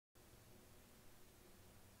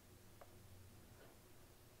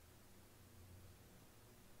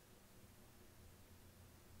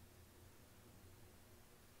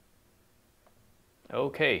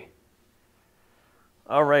Okay.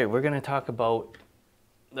 All right, we're going to talk about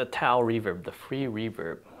the Tal Reverb, the free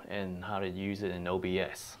reverb, and how to use it in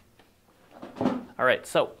OBS. All right,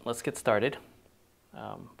 so let's get started.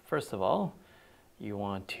 First of all, you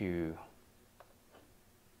want to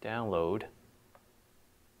download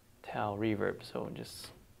Tal Reverb. So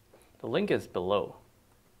just, the link is below.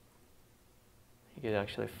 You can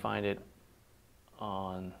actually find it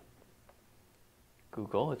on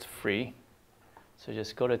Google. It's free. So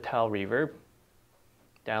just go to Tal Reverb,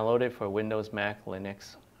 download it for Windows, Mac,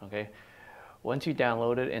 Linux, okay? Once you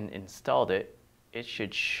download it and installed it, it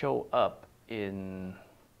should show up in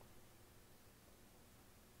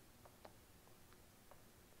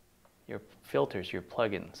your filters, your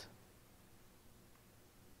plugins.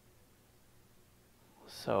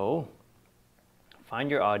 So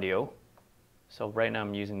find your audio. So right now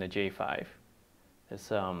I'm using the J5.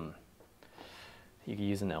 It's you can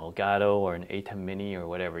use an Elgato or an A10 Mini or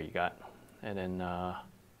whatever you got. And then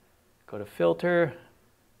go to filter,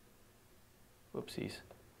 whoopsies,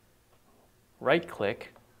 right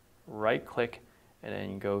click, and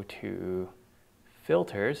then go to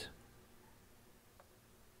filters,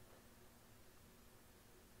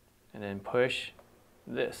 and then push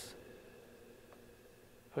this.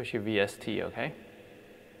 Push your VST, okay?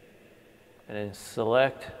 And then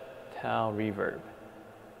select Tal Reverb.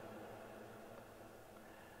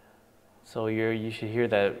 So you should hear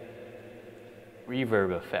that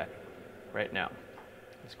reverb effect right now.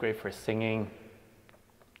 It's great for singing.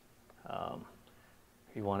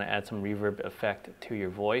 You want to add some reverb effect to your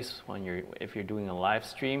voice if you're doing a live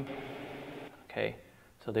stream. Okay,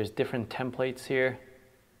 so there's different templates here.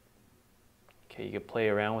 Okay, you can play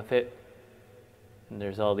around with it. And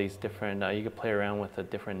there's all these different, you can play around with the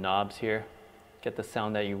different knobs here. Get the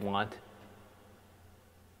sound that you want.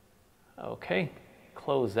 Okay,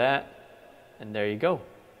 close that. And there you go.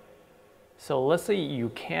 So let's say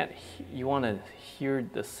you want to hear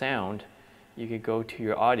the sound, you could go to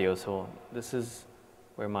your audio. So this is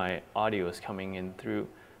where my audio is coming in through.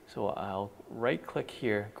 So I'll right click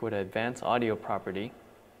here, go to advanced audio property,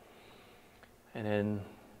 and then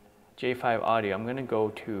J5 audio. I'm going to go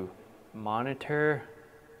to monitor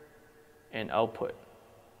and output.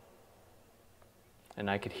 And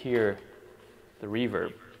I could hear the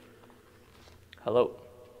reverb. Hello.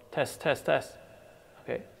 Test, test, test.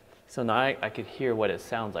 Okay, so now I could hear what it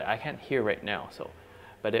sounds like. I can't hear right now,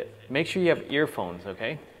 but make sure you have earphones,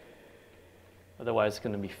 okay? Otherwise, it's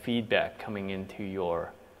going to be feedback coming into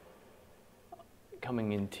your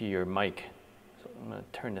mic. So I'm going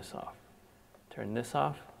to turn this off. Turn this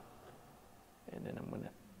off, and then I'm going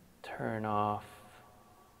to turn off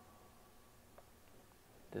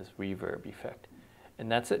this reverb effect.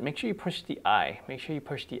 And that's it. Make sure you push the I. Make sure you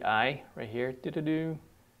push the I right here. Do-do-do.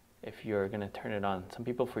 If you're going to turn it on. Some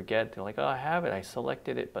people forget. They're like, oh, I have it. I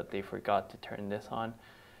selected it, but they forgot to turn this on.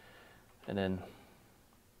 And then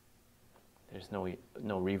there's no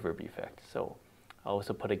reverb effect. So I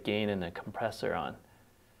also put a gain and a compressor on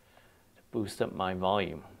to boost up my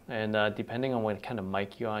volume. And depending on what kind of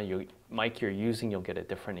mic you're using, you'll get a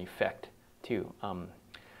different effect too.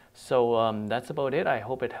 So that's about it. I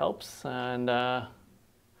hope it helps. And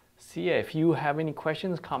see ya. If you have any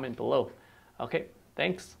questions, comment below. Okay.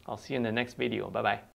 Thanks. I'll see you in the next video. Bye-bye.